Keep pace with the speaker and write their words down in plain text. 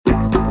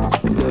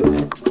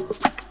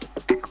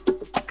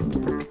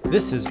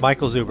This is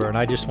Michael Zuber, and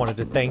I just wanted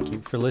to thank you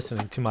for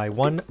listening to my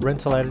One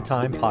Rental at a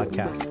Time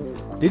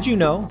podcast. Did you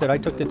know that I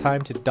took the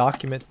time to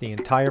document the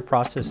entire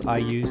process I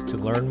used to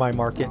learn my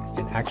market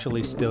and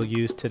actually still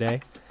use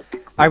today?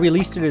 I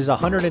released it as a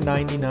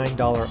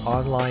 $199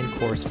 online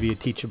course via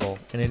Teachable,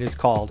 and it is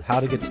called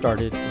How to Get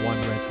Started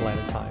One Rental at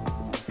a Time.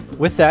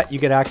 With that, you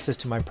get access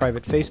to my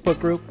private Facebook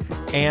group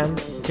and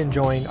can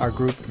join our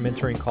group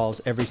mentoring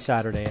calls every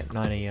Saturday at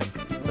 9 a.m.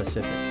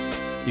 Pacific.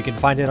 You can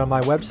find it on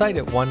my website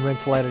at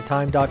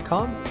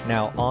onerentalatatime.com.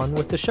 Now on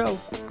with the show.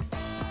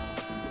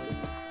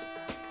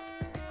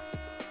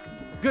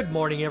 Good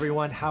morning,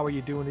 everyone. How are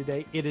you doing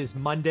today? It is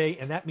Monday,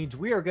 and that means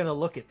we are going to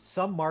look at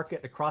some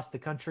market across the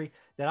country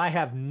that I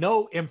have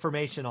no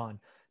information on.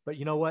 But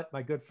you know what?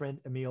 My good friend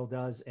Emil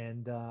does,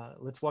 and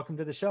let's welcome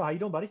to the show. How you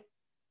doing, buddy?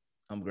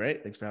 I'm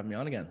great. Thanks for having me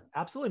on again.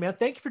 Absolutely, man.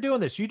 Thank you for doing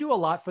this. You do a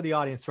lot for the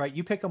audience, right?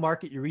 You pick a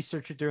market, you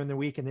research it during the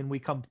week, and then we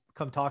come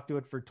talk to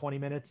it for 20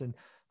 minutes, and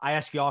I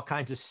ask you all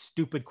kinds of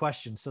stupid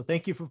questions. So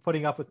thank you for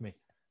putting up with me.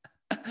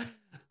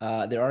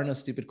 There are no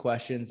stupid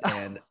questions,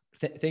 and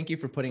thank you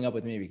for putting up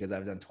with me because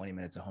I've done 20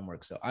 minutes of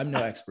homework, so I'm no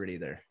expert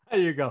either.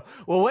 There you go.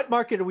 Well, what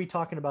market are we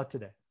talking about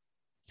today?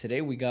 Today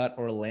we got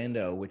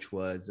Orlando, which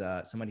was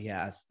somebody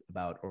asked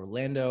about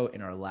Orlando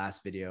in our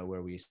last video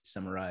where we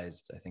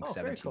summarized, I think,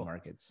 17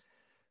 markets.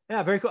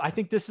 Yeah, very cool. I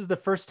think this is the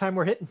first time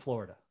we're hitting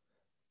Florida.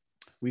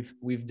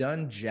 We've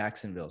done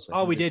Jacksonville.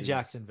 So we did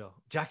Jacksonville.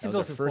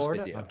 Jacksonville's in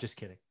Florida? Video. I'm just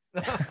kidding.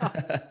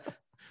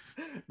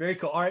 Very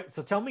cool. All right.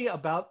 So tell me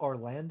about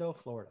Orlando,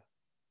 Florida.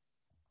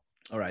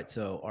 All right.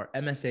 So our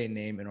MSA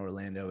name in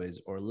Orlando is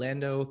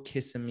Orlando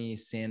Kissimmee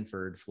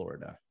Sanford,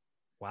 Florida.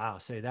 Wow.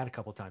 Say that a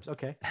couple of times.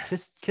 Okay.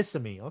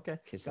 Kissimmee. Okay.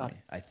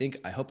 Kissimmee. I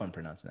hope I'm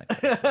pronouncing that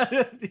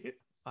correctly.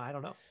 I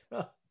don't know.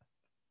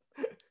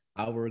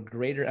 Our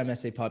greater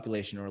MSA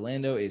population in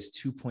Orlando is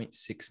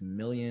 2.6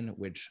 million,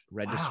 which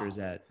registers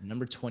at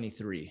number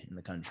 23 in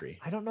the country.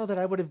 I don't know that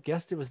I would have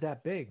guessed it was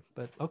that big,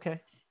 but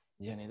okay.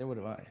 Yeah, neither would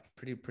have I.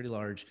 Pretty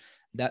large.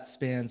 That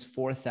spans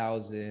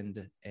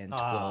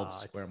 4,012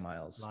 square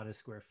miles. A lot of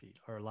square feet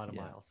or a lot of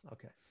miles.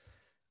 Okay.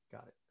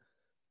 Got it.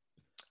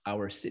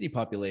 Our city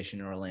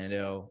population in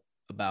Orlando,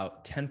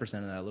 about 10%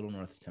 of that, a little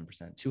north of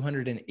 10%,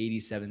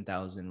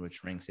 287,000,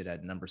 which ranks it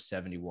at number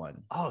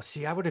 71. Oh,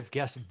 see, I would have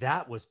guessed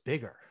that was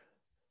bigger.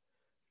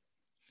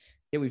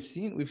 Yeah, we've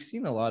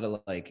seen a lot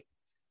of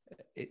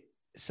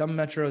some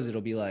metros, it'll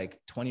be like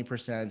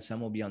 20%,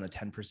 some will be on the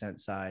 10%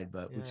 side,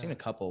 but we've seen a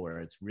couple where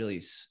it's really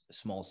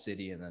small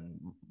city and then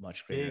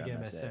much greater big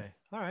MSA.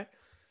 All right.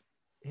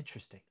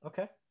 Interesting.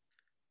 Okay.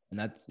 And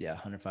that's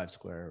 105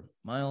 square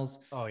miles.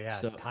 Oh yeah.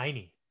 So, it's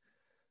tiny.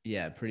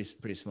 Yeah.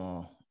 Pretty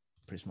small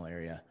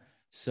area.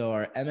 So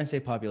our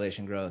MSA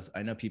population growth,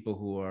 I know people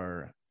who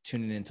are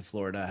tuning into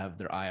Florida have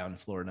their eye on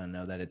Florida and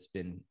know that it's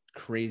been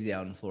crazy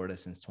out in Florida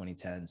since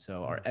 2010.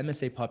 So our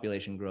MSA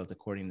population growth,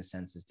 according to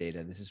census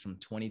data, this is from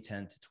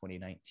 2010 to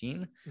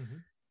 2019,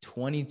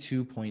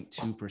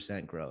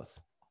 22.2% growth.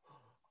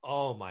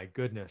 Oh my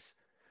goodness.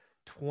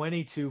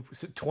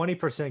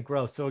 20%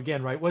 growth. So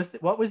again, right.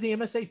 What was the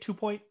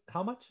MSA?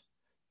 How much?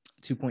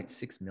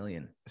 2.6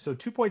 million. So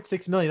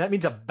 2.6 million. That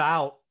means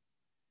about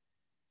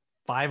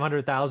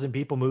 500,000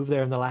 people moved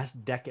there in the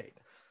last decade.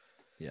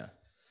 Yeah.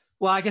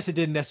 Well, I guess it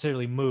didn't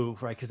necessarily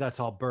move, right? Because that's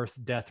all birth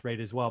death rate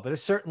as well. But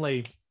it's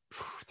certainly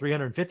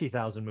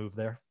 350,000 moved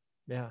there.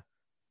 Yeah.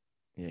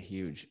 Yeah,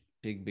 huge.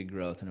 Big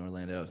growth in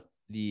Orlando.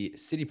 The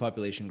city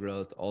population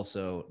growth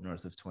also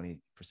north of 20%.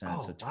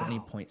 So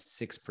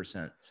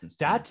 20.6% since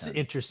That's 2010.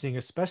 interesting,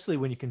 especially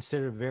when you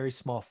consider a very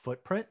small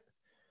footprint.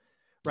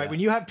 Right. Yeah. When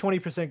you have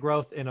 20%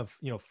 growth in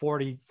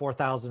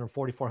 44,000 or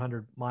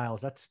 4,400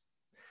 miles, that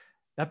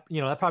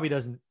probably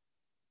doesn't.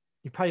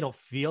 You probably don't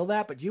feel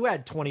that, but you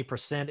add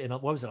 20% in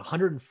what was it,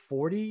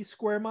 140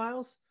 square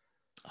miles?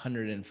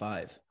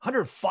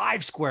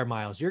 105 square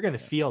miles. You're going to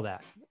feel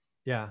that.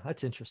 Yeah,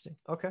 that's interesting.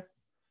 Okay.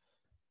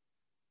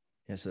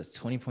 Yeah, so that's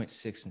 20.6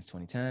 since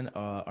 2010.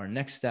 Our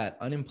next stat,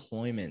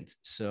 unemployment.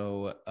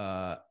 So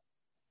I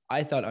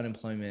thought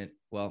unemployment,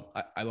 well,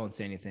 I won't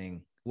say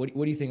anything. What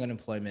do you think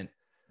unemployment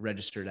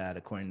registered at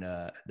according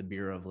to the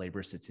Bureau of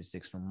Labor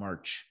Statistics from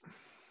March?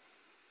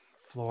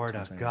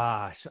 Florida,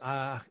 gosh,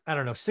 I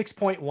don't know.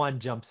 6.1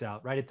 jumps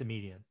out right at the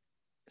median.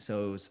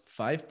 So it was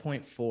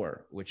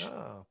 5.4, which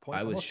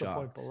I was shocked.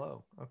 A point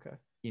below. Okay.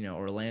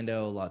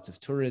 Orlando, lots of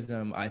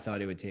tourism. I thought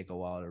it would take a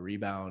while to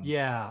rebound.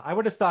 Yeah, I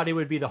would have thought it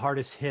would be the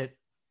hardest hit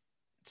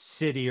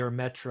city or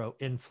metro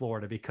in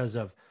Florida because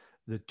of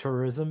the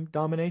tourism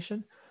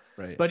domination.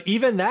 Right. But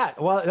even that,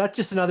 well, that's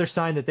just another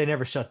sign that they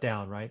never shut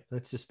down, right?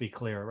 Let's just be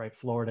clear, right?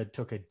 Florida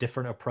took a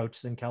different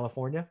approach than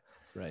California.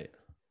 Right.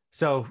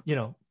 So,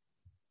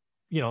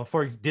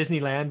 for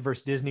Disneyland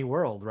versus Disney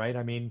World, right?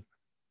 I mean,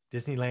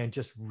 Disneyland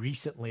just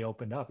recently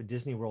opened up and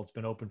Disney World's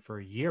been open for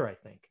a year, I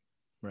think.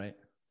 Right.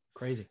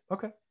 Crazy.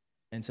 Okay.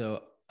 And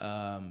so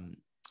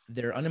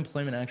their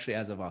unemployment actually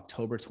as of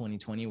October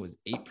 2020 was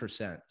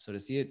 8%. So to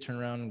see it turn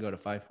around and go to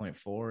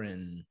 5.4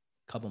 in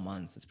a couple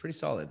months, it's pretty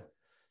solid.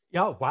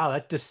 Yeah. Wow.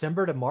 That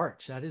December to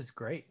March. That is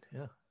great.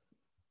 Yeah.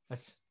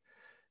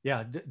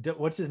 Yeah.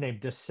 What's his name?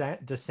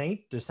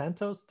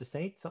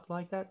 DeSantos, something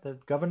like that. The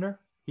governor.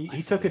 I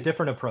He took a forget.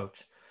 different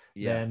approach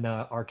Yeah, than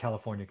our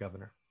California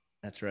governor.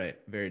 that's right.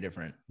 Very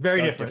different. Very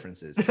Stark different.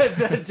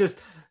 differences. Just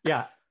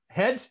yeah,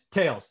 heads,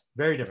 tails.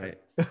 Very different.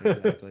 Right.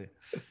 Exactly.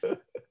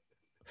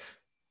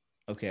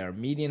 Okay, our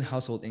median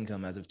household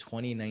income as of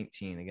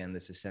 2019, again,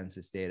 this is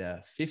census data,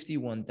 Ah,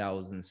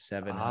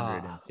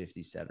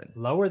 51,757.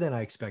 lower than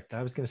I expected.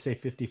 I was going to say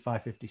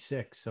 55,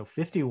 56. So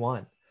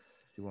 51.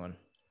 51.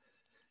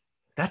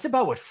 That's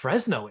about what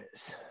Fresno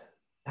is.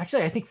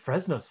 Actually, I think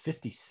Fresno's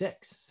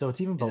 56. So it's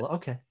even Is below. it,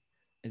 Okay.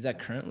 is that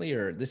currently,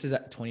 or this is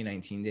at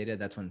 2019 data?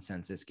 That's when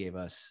census gave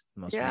us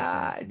the most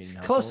Yeah, recent it's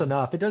median close household.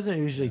 enough. It doesn't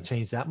usually Yeah.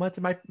 change that much.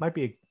 It might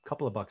be a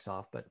couple of bucks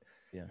off, but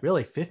Yeah.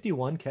 really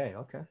 51K.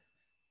 Okay.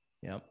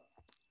 Yep.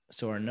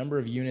 So our number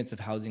of units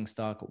of housing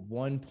stock,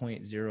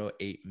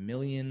 1.08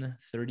 million,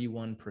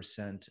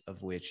 31%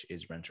 of which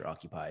is renter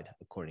occupied,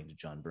 according to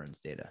John Burns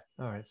data.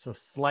 All right. So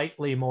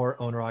slightly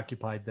more owner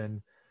occupied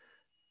than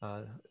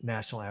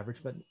national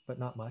average, but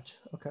not much.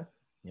 Okay.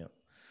 Yep.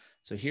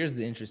 So here's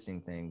the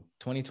interesting thing.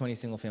 2020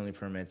 single family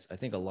permits. I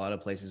think a lot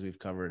of places we've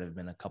covered have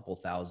been a couple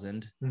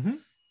thousand. Mm-hmm.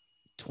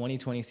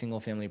 2020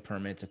 single family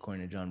permits,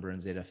 according to John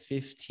Burns data,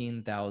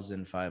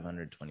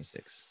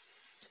 15,526.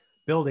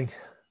 Building.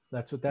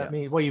 That's what that Yeah.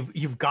 means. Well,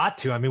 you've got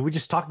to. I mean, we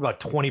just talked about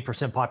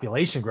 20%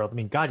 population growth. I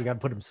mean, God, you got to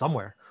put them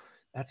somewhere.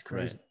 That's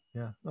crazy.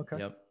 Right. Yeah. Okay.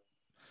 Yep.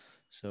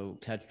 So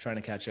trying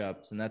to catch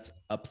up. So that's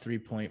up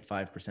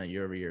 3.5%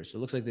 year over year. So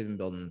it looks like they've been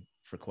building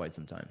for quite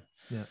some time.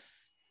 Yeah.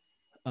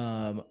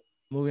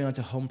 Moving on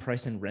to home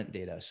price and rent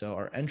data. So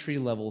our entry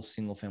level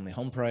single family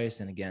home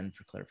price, and again,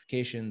 for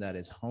clarification, that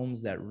is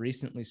homes that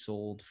recently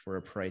sold for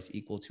a price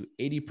equal to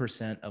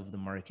 80% of the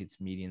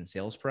market's median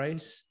sales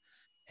price.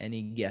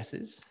 Any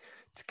guesses?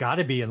 It's got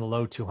to be in the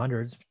low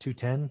 200s,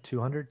 210,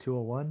 200,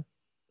 201.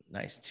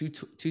 Nice.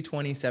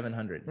 220,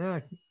 700. Yeah.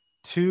 Okay.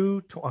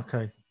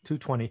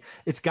 220.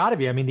 It's got to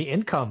be. I mean, the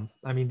income,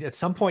 I mean, at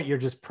some point you're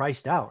just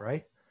priced out,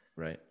 right?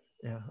 Right.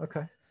 Yeah.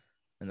 Okay.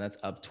 And that's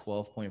up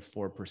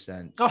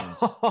 12.4% since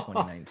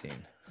 2019.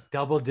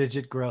 Double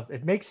digit growth.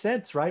 It makes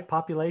sense, right?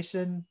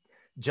 Population,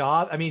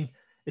 job. I mean,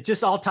 it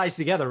just all ties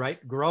together,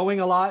 right? Growing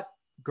a lot,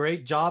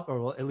 great job,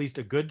 or at least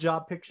a good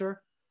job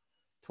picture.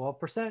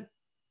 12%.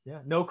 Yeah.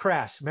 No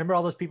crash. Remember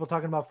all those people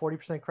talking about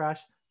 40% crash?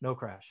 No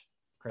crash.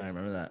 Crazy. I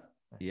remember that.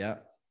 Nice.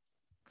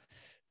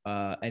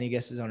 Yeah. Any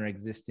guesses on our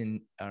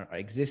existing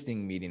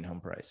median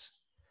home price?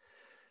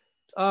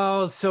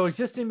 Oh, so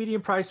existing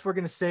median price, we're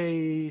going to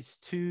say is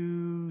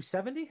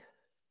 270?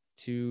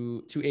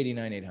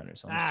 289, 800.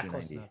 So almost 290.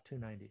 Close enough.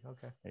 290.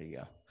 Okay. There you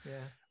go. Yeah.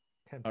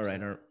 10%. All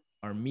right.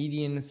 Our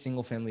median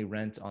single family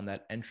rent on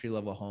that entry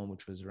level home,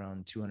 which was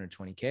around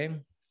 220K,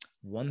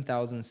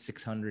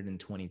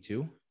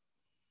 1,622.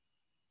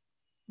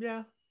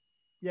 Yeah.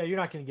 Yeah. You're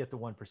not going to get the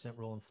 1%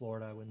 rule in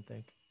Florida, I wouldn't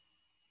think.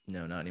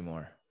 No, not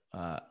anymore.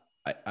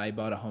 I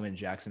bought a home in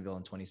Jacksonville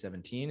in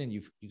 2017, and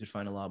you could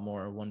find a lot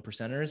more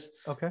 1%ers.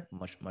 Okay.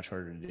 Much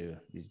harder to do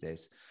these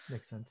days.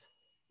 Makes sense.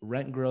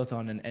 Rent growth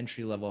on an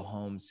entry level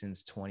home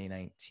since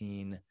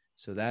 2019.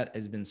 So that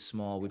has been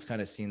small. We've kind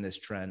of seen this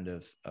trend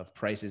of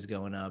prices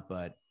going up,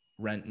 but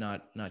rent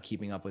not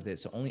keeping up with it.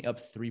 So only up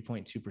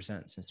 3.2%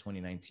 since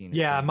 2019.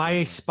 Yeah, my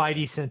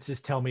spidey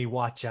senses tell me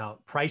watch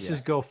out. Prices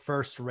Yeah. go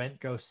first, rent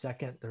goes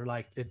second. They're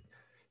like it,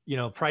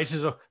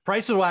 prices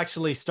will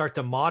actually start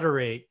to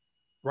moderate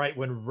right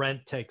when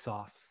rent takes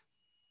off.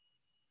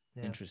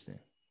 Yeah. Interesting.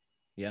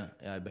 Yeah,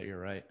 I bet you're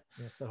right.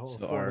 Yeah, it's that whole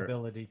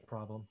affordability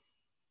problem.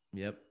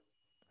 Yep.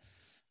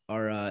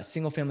 Our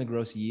single family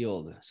gross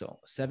yield, so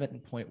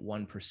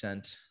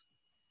 7.1%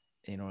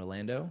 in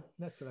Orlando.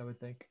 That's what I would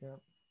think. Yeah.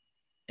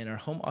 And our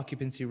home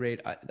occupancy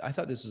rate, I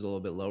thought this was a little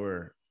bit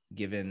lower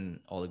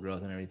given all the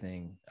growth and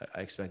everything.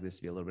 I expect this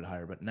to be a little bit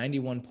higher, but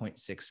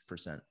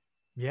 91.6%.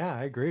 Yeah,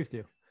 I agree with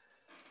you.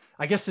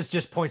 I guess this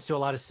just points to a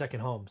lot of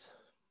second homes.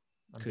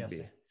 Could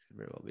very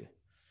well be.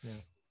 Yeah.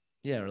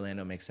 Yeah,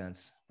 Orlando makes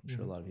sense. I'm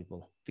sure a lot of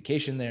people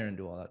vacation there and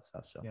do all that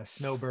stuff. So yeah,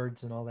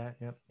 snowbirds and all that.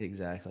 Yep.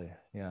 Exactly.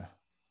 Yeah.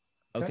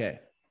 Okay.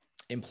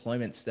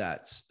 Employment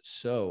stats.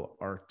 So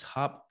our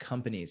top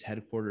companies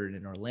headquartered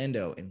in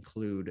Orlando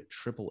include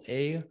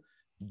AAA,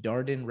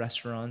 Darden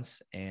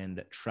Restaurants,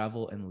 and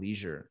Travel and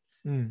Leisure,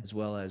 as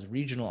well as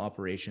regional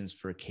operations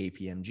for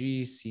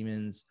KPMG,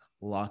 Siemens,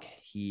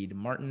 Lockheed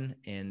Martin,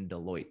 and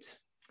Deloitte.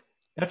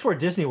 That's where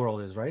Disney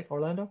World is, right?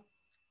 Orlando?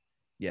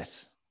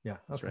 Yes. Yeah.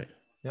 That's right.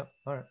 Yep.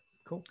 All right.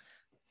 Cool.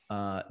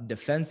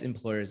 Defense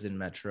employers in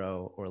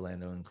Metro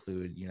Orlando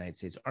include United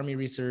States Army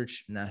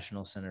Research,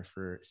 National Center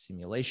for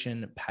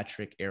Simulation,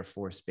 Patrick Air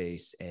Force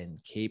Base, and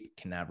Cape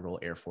Canaveral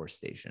Air Force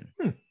Station.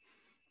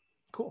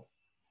 Cool.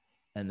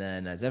 And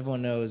then, as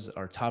everyone knows,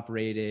 our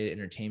top-rated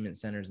entertainment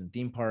centers and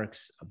theme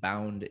parks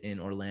abound in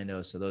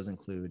Orlando. So those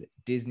include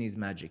Disney's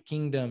Magic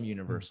Kingdom,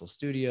 Universal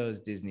Studios,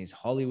 Disney's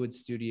Hollywood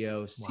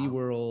Studio,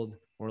 SeaWorld,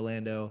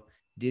 Orlando,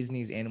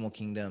 Disney's Animal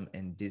Kingdom,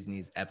 and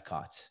Disney's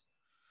Epcot.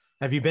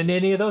 Have you been to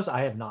any of those?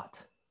 I have not.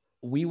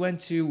 We went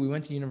to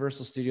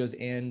Universal Studios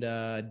and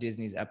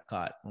Disney's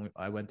Epcot.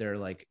 I went there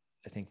like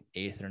I think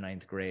 8th or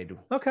 9th grade.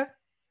 Okay.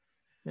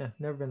 Yeah,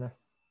 never been there.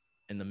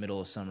 In the middle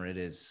of summer, it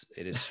is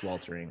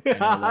sweltering. I know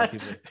a lot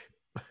of people.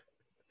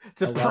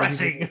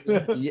 Depressing.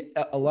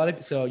 A lot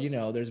of so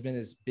there's been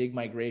this big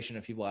migration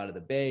of people out of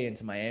the Bay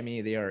into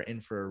Miami. They are in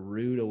for a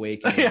rude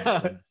awakening.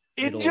 Yeah.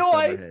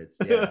 Enjoy.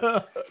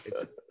 Yeah,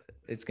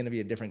 it's going to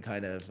be a different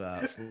kind of.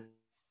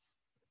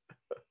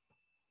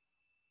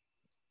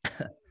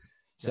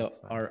 So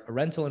our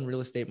rental and real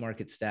estate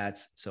market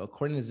stats. So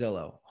according to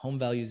Zillow, home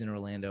values in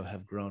Orlando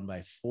have grown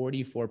by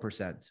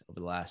 44% over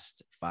the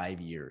last 5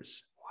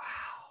 years. Wow.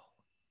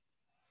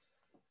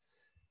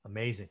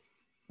 Amazing.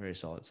 Very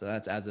solid. So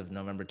that's as of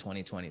November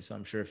 2020. So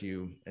I'm sure if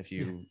we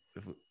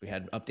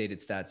had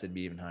updated stats, it'd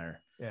be even higher.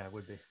 Yeah, it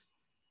would be.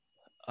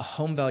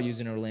 Home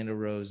values in Orlando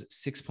rose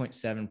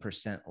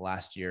 6.7%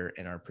 last year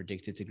and are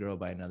predicted to grow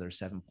by another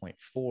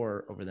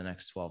 7.4 over the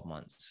next 12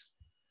 months.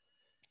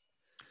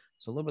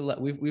 So a little bit,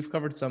 we've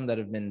covered some that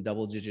have been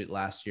double digit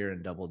last year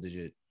and double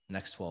digit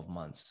next 12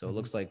 months. So it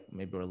looks like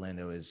maybe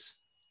Orlando is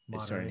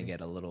starting to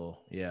get a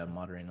little,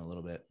 moderating a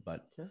little bit,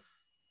 but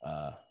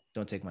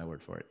don't take my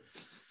word for it.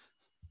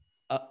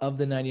 Of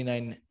the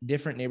 99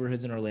 different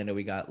neighborhoods in Orlando,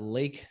 we got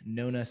Lake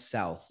Nona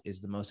South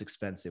is the most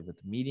expensive with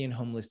a median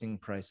home listing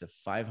price of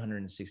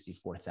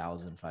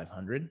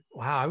 $564,500.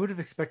 Wow, I would have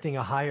expecting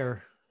a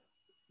higher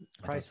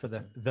price for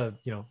the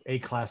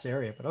A-class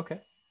area, but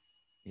okay.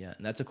 Yeah,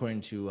 and that's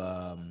according to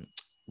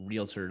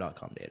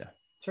Realtor.com data.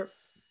 Sure.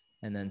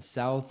 And then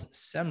South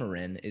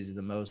Semarin is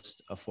the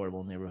most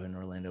affordable neighborhood in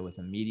Orlando with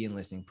a median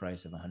listing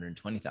price of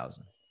 $120,000.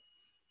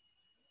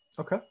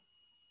 Okay.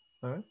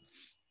 All right.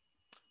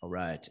 All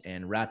right.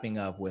 And wrapping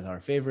up with our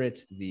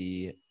favorite,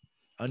 the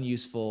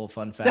unuseful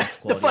fun facts.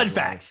 The fun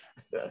facts.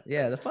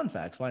 Yeah, the fun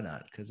facts. Why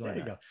not? Because why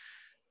not?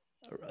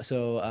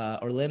 So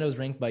Orlando is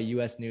ranked by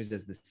U.S. News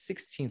as the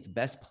 16th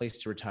best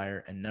place to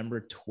retire and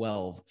number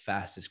 12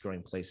 fastest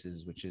growing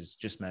places, which is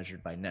just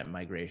measured by net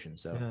migration.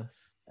 So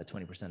that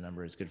 20%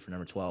 number is good for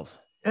number 12.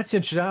 That's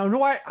interesting. I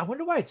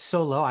wonder why it's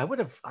so low. I would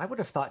have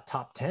thought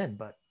top 10,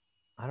 but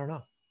I don't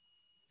know.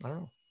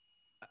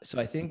 So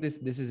I think this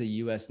is a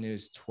U.S.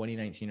 News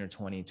 2019 or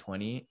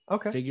 2020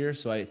 figure.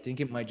 So I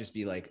think it might just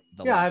be like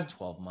the last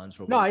 12 months.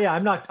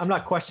 I'm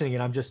not questioning it.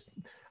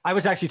 I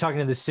was actually talking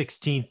to the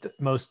 16th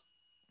most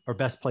or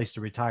best place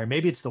to retire.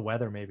 Maybe it's the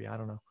weather. Maybe, I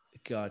don't know.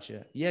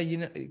 Gotcha. Yeah.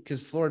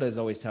 Because Florida is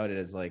always touted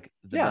as like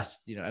the best,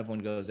 everyone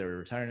goes there to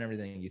retire and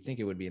everything. You think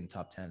it would be in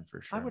top 10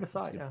 for sure. I would have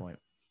thought. That's a good point.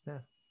 Yeah.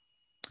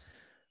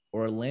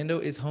 Orlando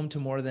is home to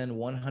more than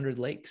 100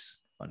 lakes.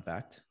 Fun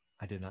fact.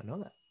 I did not know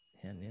that.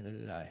 Yeah, neither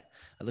did I.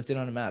 I looked it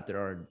on a map.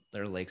 There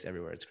are lakes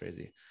everywhere. It's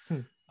crazy.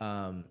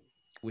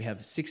 We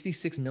have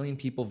 66 million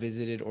people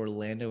visited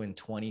Orlando in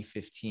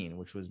 2015,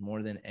 which was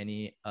more than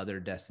any other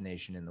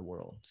destination in the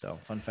world. So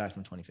fun fact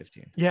from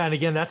 2015. Yeah. And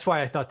again, that's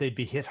why I thought they'd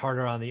be hit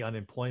harder on the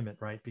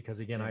unemployment, right? Because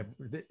again,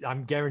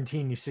 I'm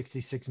guaranteeing you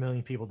 66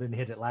 million people didn't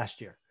hit it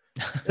last year.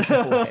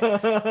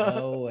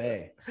 No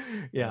way.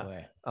 Yeah. No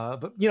way.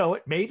 But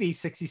maybe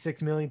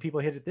 66 million people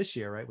hit it this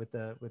year, right? With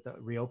the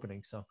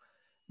reopening. So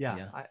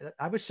yeah.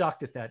 I was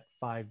shocked at that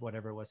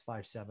 5.7 or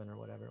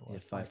whatever it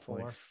was.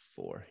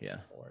 5.4. Yeah.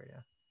 4, yeah.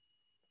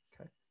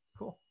 Okay,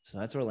 cool. So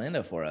that's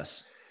Orlando for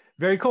us.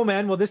 Very cool,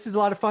 man. Well, this is a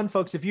lot of fun,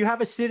 folks. If you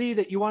have a city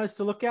that you want us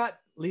to look at,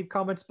 leave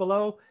comments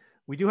below.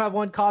 We do have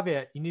one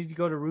caveat. You need to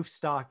go to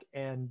Roofstock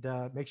and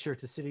make sure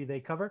it's a city they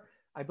cover.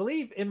 I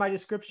believe in my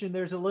description,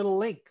 there's a little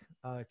link.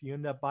 If you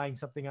end up buying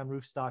something on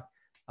Roofstock,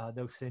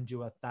 they'll send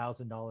you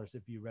 $1,000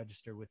 if you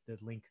register with the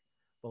link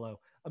below.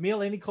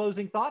 Emil, any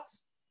closing thoughts?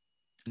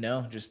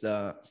 No, just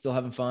still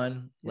having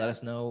fun. Let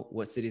us know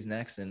what city's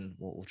next and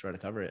we'll try to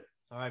cover it.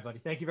 All right, buddy.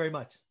 Thank you very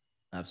much.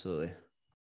 Absolutely.